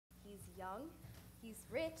young, he's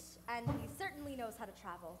rich, and he certainly knows how to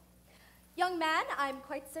travel. Young man, I'm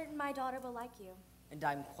quite certain my daughter will like you. And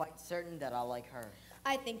I'm quite certain that I'll like her.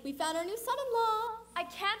 I think we found our new son-in-law. I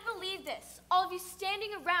can't believe this. All of you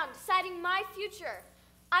standing around deciding my future.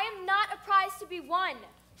 I am not a prize to be won.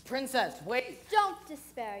 Princess, wait. Don't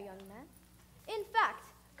despair, young man. In fact,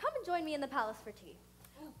 come and join me in the palace for tea.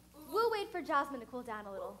 We'll wait for Jasmine to cool down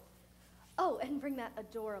a little. Oh, and bring that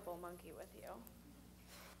adorable monkey with you.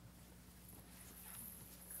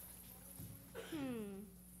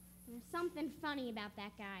 There's something funny about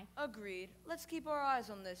that guy. Agreed. Let's keep our eyes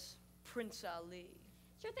on this Prince Ali.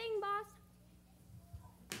 Sure thing, boss.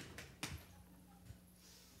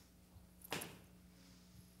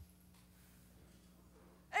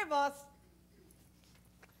 Hey, boss.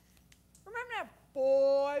 Remember that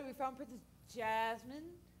boy we found, Princess Jasmine?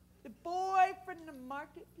 The boy from the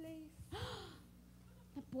marketplace?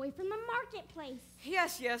 The boy from the marketplace.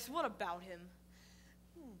 Yes, yes, what about him?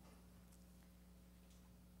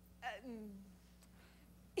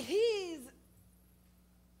 He's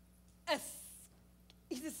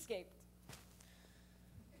escaped.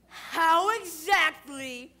 How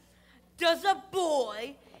exactly does a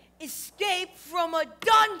boy escape from a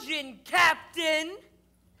dungeon, Captain?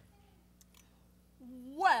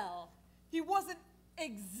 Well, he wasn't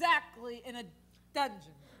exactly in a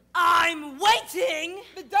dungeon. I'm waiting!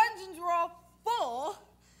 The dungeons were all full,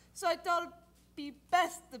 so I thought it'd be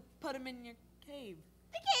best to put him in your cave.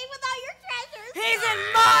 The cave with all your treasures. He's in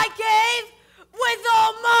my cave with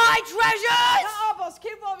all my treasures! Boss,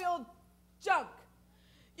 keep all your old junk.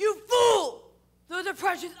 You fool! Those are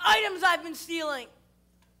precious items I've been stealing.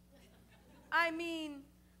 I mean,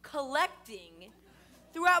 collecting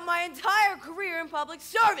throughout my entire career in public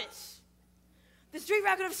service. The street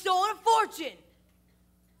rat could have stolen a fortune.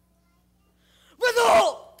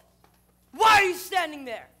 Razul! Why are you standing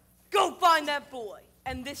there? Go find that boy,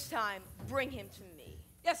 and this time, bring him to me.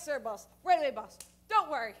 Yes, sir, boss. Right away, boss.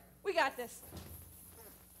 Don't worry. We got this.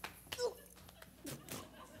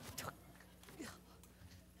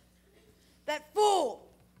 That fool!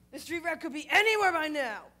 The street rat could be anywhere by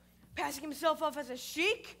now, passing himself off as a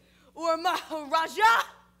sheik or a maharaja.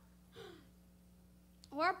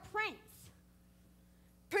 Or a prince.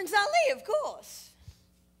 Prince Ali, of course.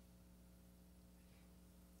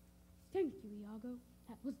 Thank you, Iago.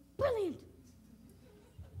 That was brilliant.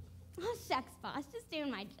 Oh, shucks, boss. Just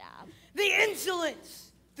doing my job. The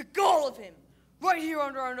insolence! The gall of him! Right here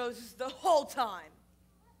under our noses the whole time.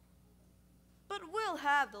 But we'll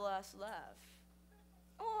have the last laugh.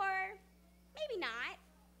 Or maybe not.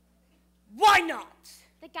 Why not?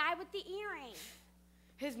 The guy with the earring.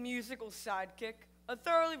 His musical sidekick, a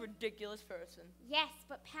thoroughly ridiculous person. Yes,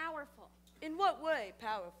 but powerful. In what way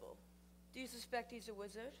powerful? Do you suspect he's a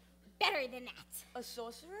wizard? Better than that. A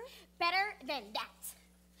sorcerer? Better than that.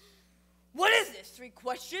 What is this? 3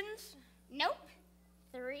 questions? Nope.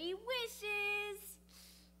 3 wishes.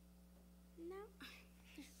 No.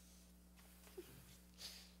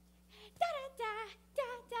 Da da da da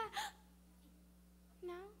da.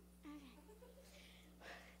 No.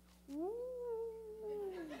 Okay. Ooh.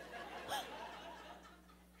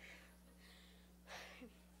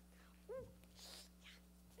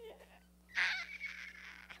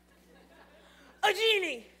 A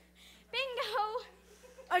genie! Bingo!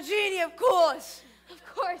 A genie, of course! Of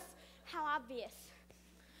course. How obvious.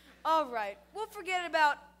 All right, we'll forget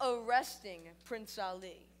about arresting Prince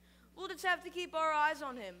Ali. We'll just have to keep our eyes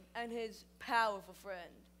on him and his powerful friend.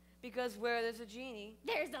 Because where there's a genie,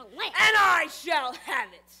 there's a lamp. And I shall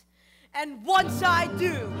have it. And once I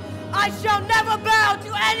do, I shall never bow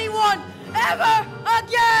to anyone ever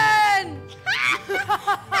again!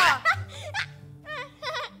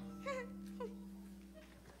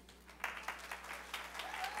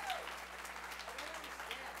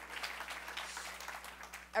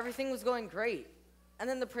 Everything was going great, and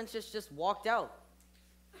then the princess just walked out.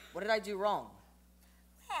 What did I do wrong?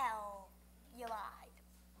 Well, you lied.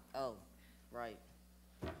 Oh, right.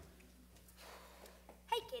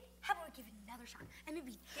 Hey, kid, how about we give it another shot? And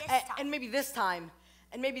maybe this And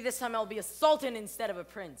time. maybe this time I'll be a sultan instead of a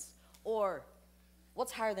prince. Or,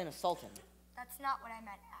 what's higher than a sultan? That's not what I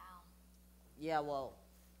meant, Al. Yeah, well,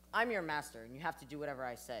 I'm your master, and you have to do whatever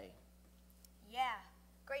I say. Yeah,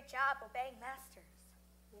 great job obeying masters.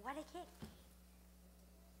 What a kick.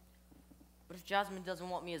 But if Jasmine doesn't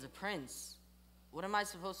want me as a prince, what am I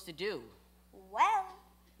supposed to do? Well,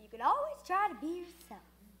 you can always try to be yourself.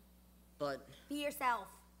 But, Be yourself.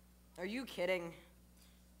 are you kidding?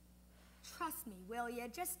 Trust me, will ya?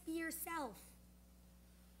 Just be yourself.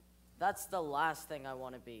 That's the last thing I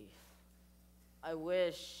want to be. I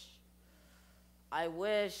wish I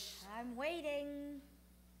wish... I'm waiting.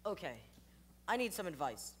 Okay, I need some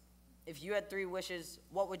advice. If you had 3 wishes,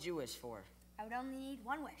 what would you wish for? I would only need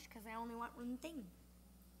one wish, because I only want one thing.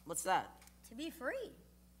 What's that? To be free.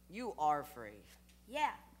 You are free.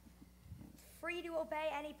 Yeah. Free to obey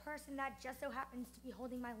any person that just so happens to be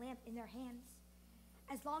holding my lamp in their hands.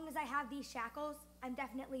 As long as I have these shackles, I'm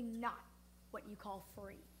definitely not what you call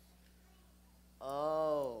free.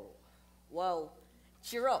 Oh. Well,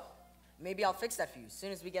 cheer up. Maybe I'll fix that for you as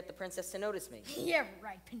soon as we get the princess to notice me. Yeah,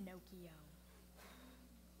 right, Pinocchio.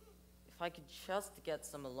 If I could just get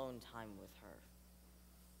some alone time with her.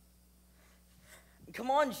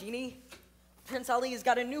 Come on, Genie. Prince Ali has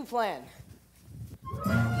got a new plan.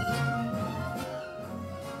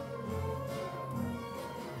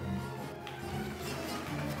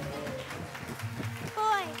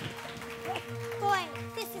 Boy,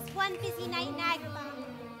 this is one busy night in Agrabah.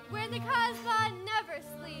 Where the Kasbah never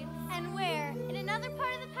sleeps. And where? In another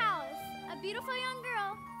part of the palace, a beautiful young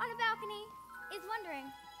girl on a balcony is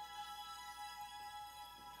wondering.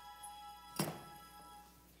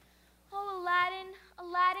 Oh, Aladdin,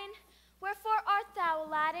 Aladdin, wherefore art thou,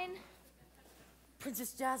 Aladdin?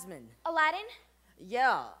 Princess Jasmine. Aladdin?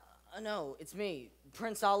 Yeah, no, it's me,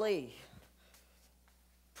 Prince Ali.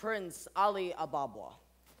 Prince Ali Ababwa.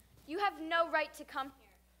 You have no right to come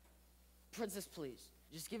here. Princess, please,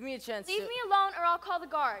 just give me a chance Leave to... me alone or I'll call the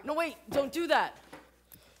guard. No, wait, don't do that.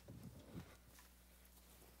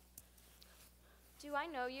 Do I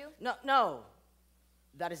know you? No,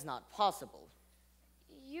 that is not possible.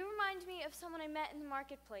 You remind me of someone I met in the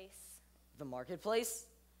marketplace. The marketplace?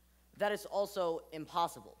 That is also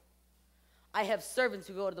impossible. I have servants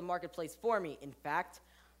who go to the marketplace for me. In fact,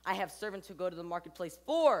 I have servants who go to the marketplace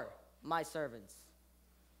for my servants.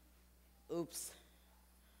 Oops.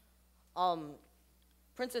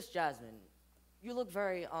 Princess Jasmine, you look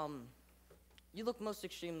very, you look most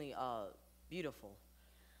extremely, beautiful.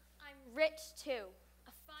 I'm rich, too.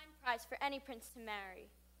 A fine price for any prince to marry.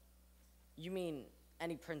 You mean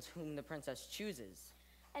any prince whom the princess chooses?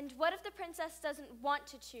 And what if the princess doesn't want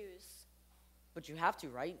to choose? But you have to,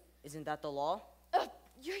 right? Isn't that the law?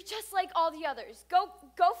 You're just like all the others. Go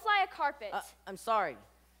fly a carpet. I'm sorry.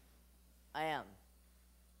 I am.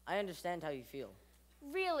 I understand how you feel.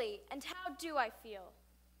 Really? And how do I feel?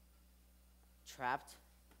 Trapped?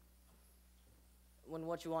 When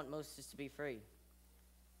what you want most is to be free.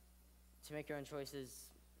 To make your own choices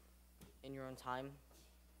in your own time.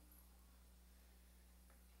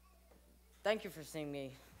 Thank you for seeing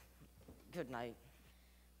me. Good night.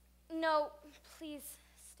 No, please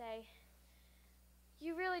stay.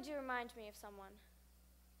 You really do remind me of someone.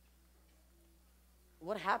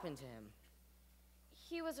 What happened to him?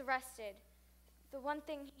 He was arrested. The one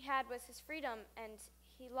thing he had was his freedom, and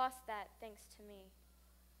he lost that thanks to me.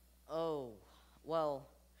 Oh, well,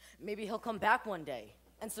 maybe he'll come back one day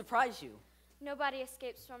and surprise you. Nobody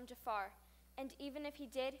escapes from Jafar, and even if he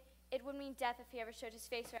did, it would mean death if he ever showed his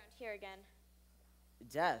face around here again.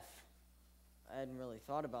 Death? I hadn't really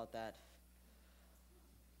thought about that.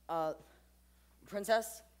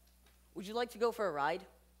 Princess, would you like to go for a ride?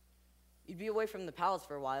 You'd be away from the palace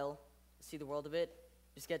for a while, see the world a bit,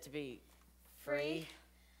 just get to be free.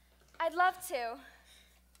 I'd love to.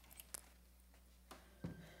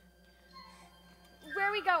 Where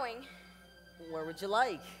are we going? Where would you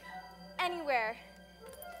like? Anywhere.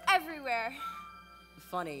 Everywhere.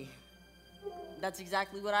 Funny. That's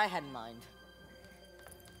exactly what I had in mind.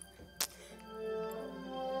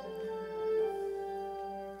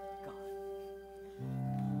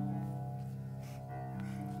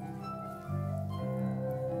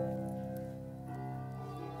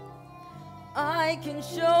 I can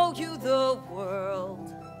show you the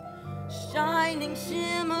world, shining,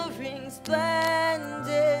 shimmering,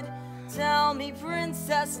 splendid. Tell me,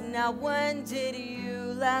 princess, now when did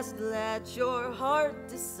you last let your heart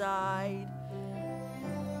decide?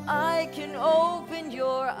 I can open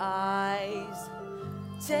your eyes,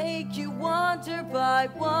 take you wonder by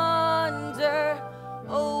wonder,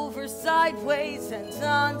 over, sideways, and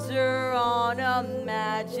under on a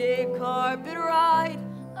magic carpet ride.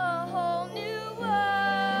 A whole new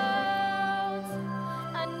world,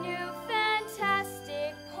 a new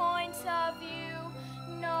fantastic point of view.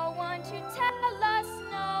 No one to tell us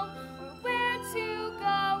no where to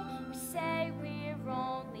go. We say we're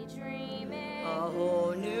only dreaming. A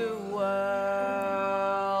whole new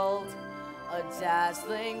world, a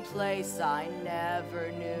dazzling place I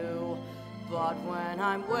never knew. But when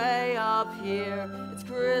I'm way up here, it's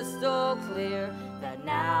crystal clear that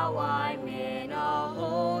now I'm in a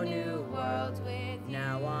whole new world with you.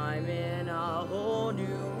 Now I'm in a whole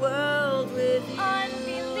new world with you.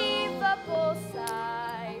 Unbelievable sight.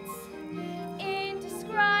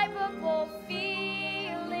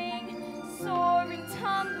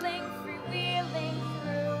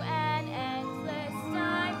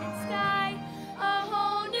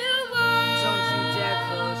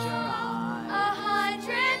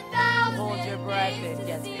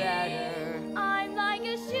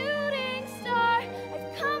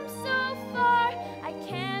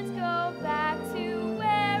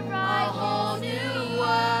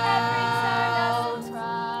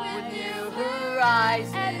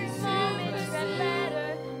 rising Every moment super get sea.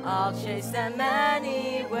 better. I'll chase them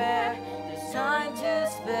anywhere. There's time to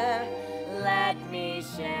spare. Let me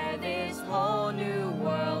share this whole new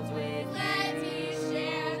world with you. Let me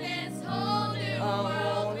share this whole new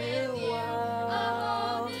world with you. A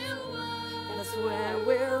whole new world. That's where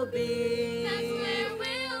we'll be. That's where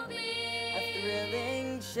we'll be. A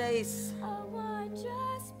thrilling chase A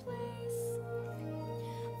wondrous place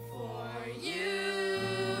for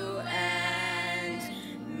you and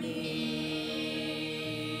me.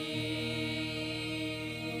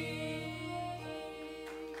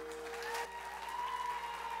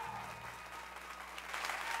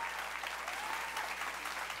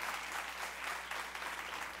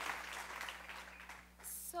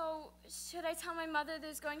 So, should I tell my mother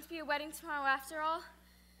there's going to be a wedding tomorrow after all?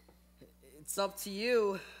 It's up to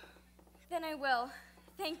you. Then I will.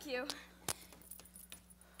 Thank you.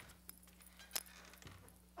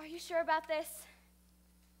 Are you sure about this?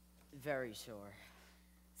 Very sure.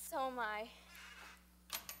 So am I.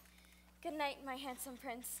 Good night, my handsome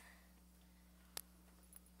prince.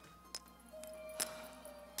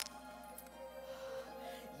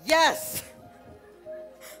 Yes!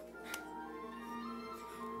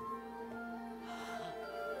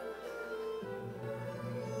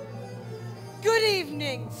 Good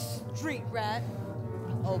evening, street rat.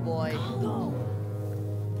 Oh boy.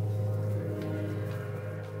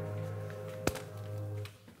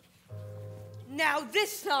 Now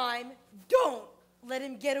this time, don't let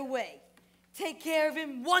him get away. Take care of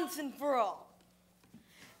him once and for all.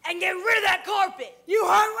 And get rid of that carpet. You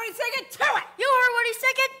heard what he said, get to it! You heard what he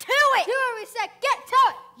said, get to it! You heard what he said, get to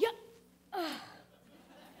it! Yep.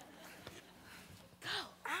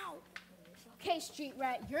 Ow. Okay, street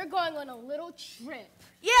rat, you're going on a little trip.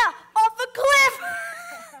 Yeah, off a cliff!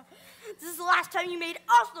 This is the last time you made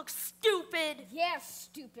us look stupid. Yeah,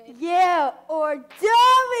 stupid. Yeah, or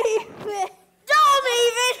dumb even. Dumb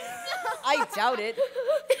even! I doubt it.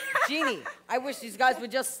 Genie, I wish these guys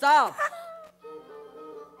would just stop.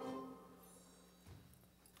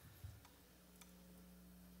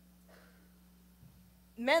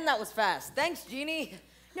 Man, that was fast. Thanks, Genie.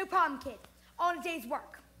 No problem, kid. All in a day's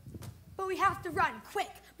work. But we have to run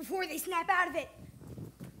quick before they snap out of it.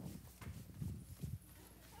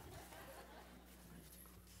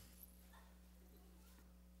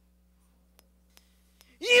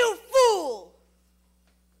 You fool!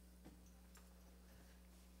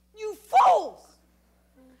 You fools!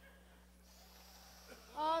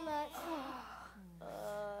 All nuts.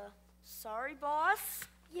 Sorry, boss.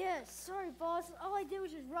 Yeah, sorry, boss. All I did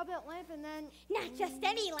was just rub that lamp and then... Not just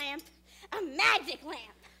any lamp, a magic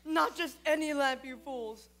lamp. Not just any lamp, you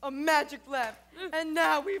fools. A magic lamp. And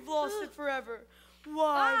now we've lost it forever.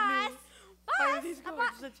 Why me? Why are these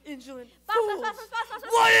guards such insolent fools? Boss.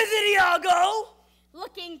 What is it, Iago?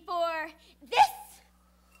 Looking for this.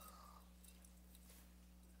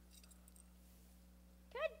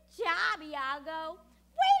 Good job, Iago.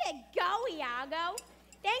 Way to go, Iago.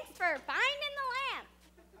 Thanks for finding the lamp.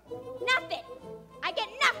 Nothing. I get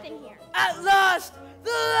nothing here. At last, the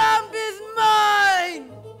lamp is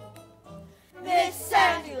mine! This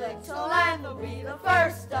sandy little land will be the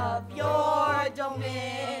first of your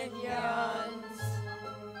dominions.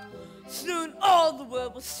 Soon all the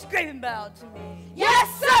world will scrape and bow to me. Yes,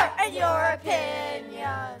 sir, and your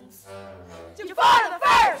opinions. Jafar the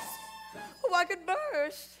first. Oh, I could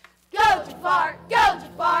burst. Go Jafar, go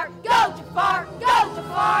Jafar, go Jafar, go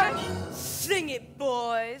Jafar. Sing it,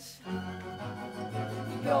 boys.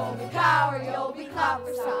 You'll be power, you'll be clout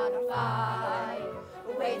personified.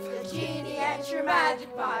 Wait for the genie and your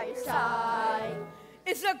magic by your side.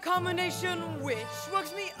 It's a combination which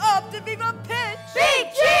works me up to fever pitch.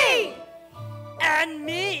 Big G! And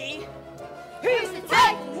me. Who's the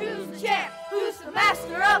titan, who's the champ, who's the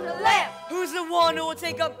master of the lamp? Who's the one who will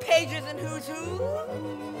take up pages and who's who?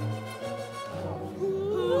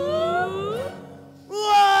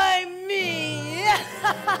 Why me?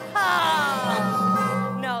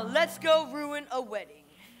 Now let's go ruin a wedding.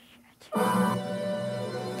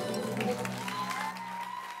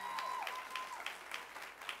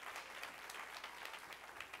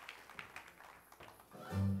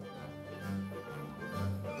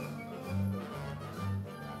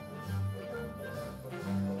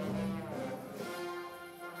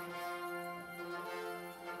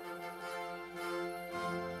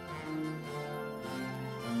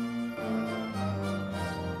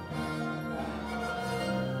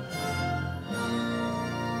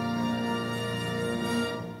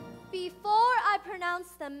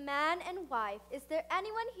 The man and wife, is there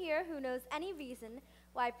anyone here who knows any reason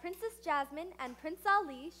why Princess Jasmine and Prince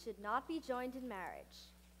Ali should not be joined in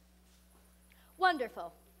marriage?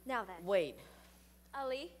 Wonderful. Now then. Wait,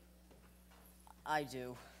 Ali? I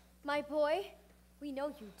do. My boy, we know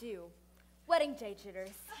you do. Wedding day jitters.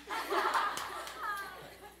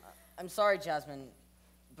 I'm sorry, Jasmine,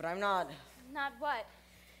 but I'm not... Not what?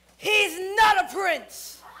 He's not a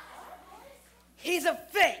prince! He's a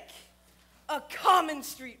fake! A common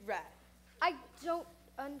street rat. I don't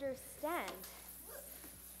understand.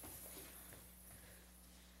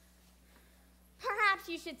 Perhaps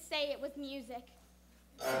you should say it with music.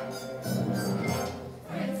 Prince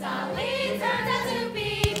Ali turns out to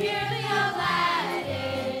be purely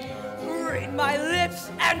Aladdin. Read my lips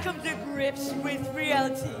and come to grips with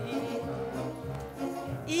reality.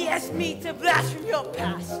 He asked me to blast from your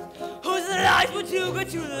past, whose lies were too good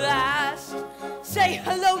to last. Say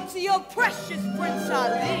hello to your precious Prince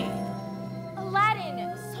Ali.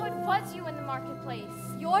 Aladdin, so it was you in the marketplace.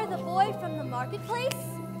 You're the boy from the marketplace?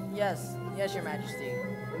 Yes, your majesty.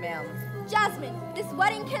 Ma'am. Jasmine, this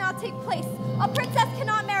wedding cannot take place. A princess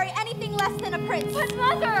cannot marry anything less than a prince. But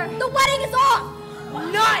mother! The wedding is off!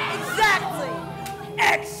 Not exactly,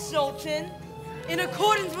 ex-sultan. In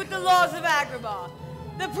accordance with the laws of Agrabah,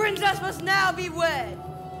 the princess must now be wed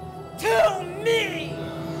to me.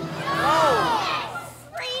 Yes!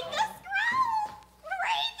 Read the scroll!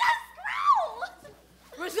 Read the scroll!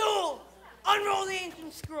 Rasul, unroll the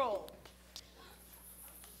ancient scroll.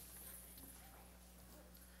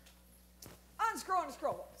 Unscroll and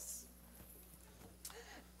scroll.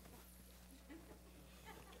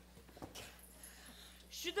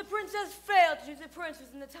 Should the princess fail to choose a prince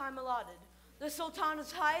within the time allotted, the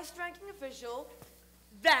Sultana's highest ranking official,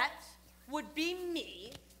 that would be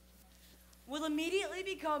me, will immediately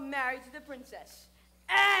become married to the princess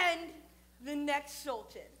and the next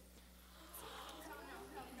sultan.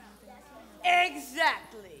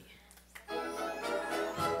 Exactly.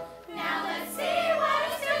 Now let's see what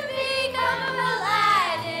is to become of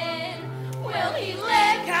Aladdin. Will he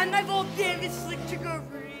live? Can I forgive his slick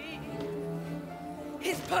trickery?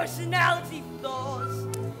 His personality flaws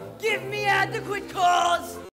give me adequate cause